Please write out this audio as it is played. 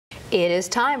It is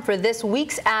time for this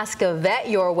week's Ask a Vet,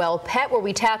 Your Well Pet, where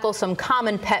we tackle some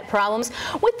common pet problems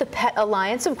with the Pet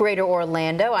Alliance of Greater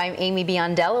Orlando. I'm Amy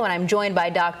Biondello, and I'm joined by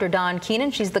Dr. Dawn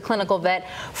Keenan. She's the clinical vet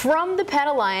from the Pet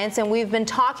Alliance, and we've been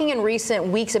talking in recent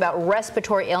weeks about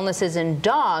respiratory illnesses in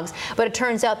dogs, but it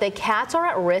turns out that cats are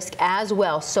at risk as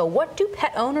well. So what do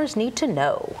pet owners need to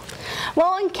know?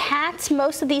 Well, in cats,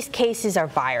 most of these cases are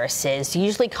viruses,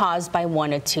 usually caused by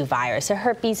one or two viruses, a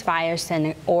herpes virus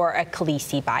or a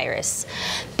Callice virus.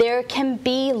 There can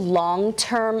be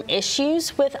long-term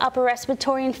issues with upper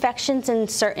respiratory infections in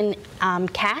certain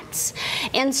cats,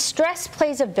 and stress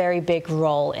plays a very big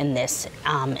role in this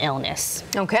illness.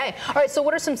 Okay. All right, so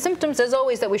what are some symptoms, as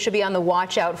always, that we should be on the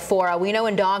watch out for? We know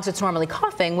in dogs it's normally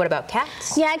coughing. What about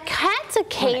cats? Yeah, cats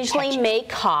occasionally may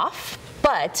cough,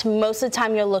 but most of the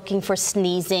time you're looking for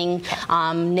sneezing,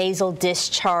 nasal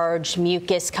discharge,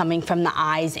 mucus coming from the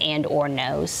eyes and or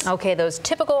nose. Okay, those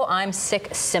typical I'm sick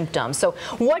symptoms. So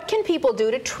what can people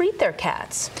do to treat their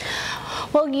cats?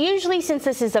 Well, usually since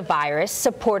this is a virus,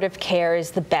 supportive care is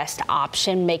the best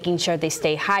option, making sure they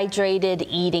stay hydrated,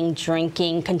 eating,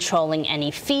 drinking, controlling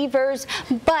any fevers,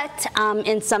 but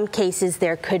in some cases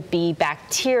there could be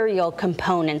bacterial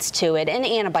components to it, and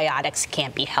antibiotics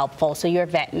can't be helpful, so your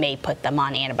vet may put them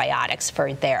on antibiotics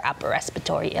for their upper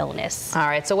respiratory illness. All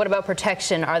right, so what about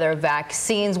protection? Are there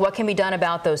vaccines? What can be done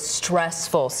about those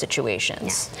stressful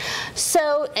situations? Yeah.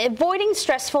 So avoiding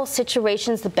stressful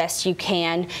situations the best you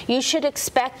can. You should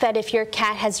expect that if your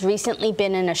cat has recently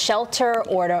been in a shelter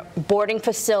or a boarding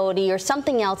facility or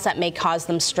something else that may cause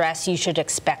them stress, you should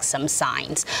expect some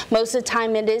signs. Most of the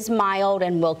time it is mild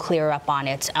and will clear up on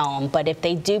its own, but if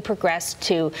they do progress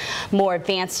to more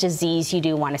advanced disease, you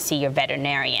do want to see your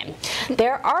veterinarian.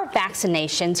 There are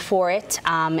vaccinations for it,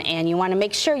 and you want to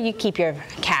make sure you keep your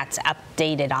cats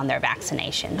updated on their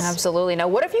vaccinations. Absolutely. Now,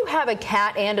 what if you have a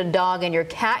cat and a dog and your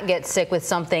cat gets sick with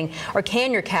something, or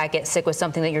can your cat get sick with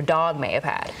something that your dog may have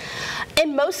had?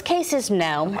 In most cases,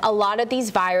 no. A lot of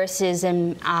these viruses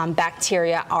and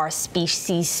bacteria are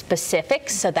species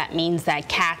specific, so that means that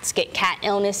cats get cat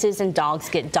illnesses and dogs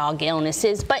get dog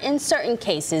illnesses, but in certain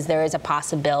cases there is a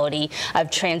possibility of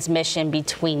transmission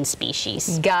between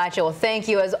species. Gotcha. Well, thank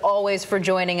you as always for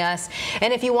joining us.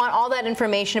 And if you want all that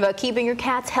information about keeping your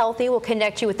cats healthy, we'll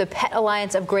connect you with the Pet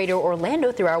Alliance of Greater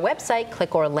Orlando through our website,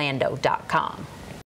 clickorlando.com.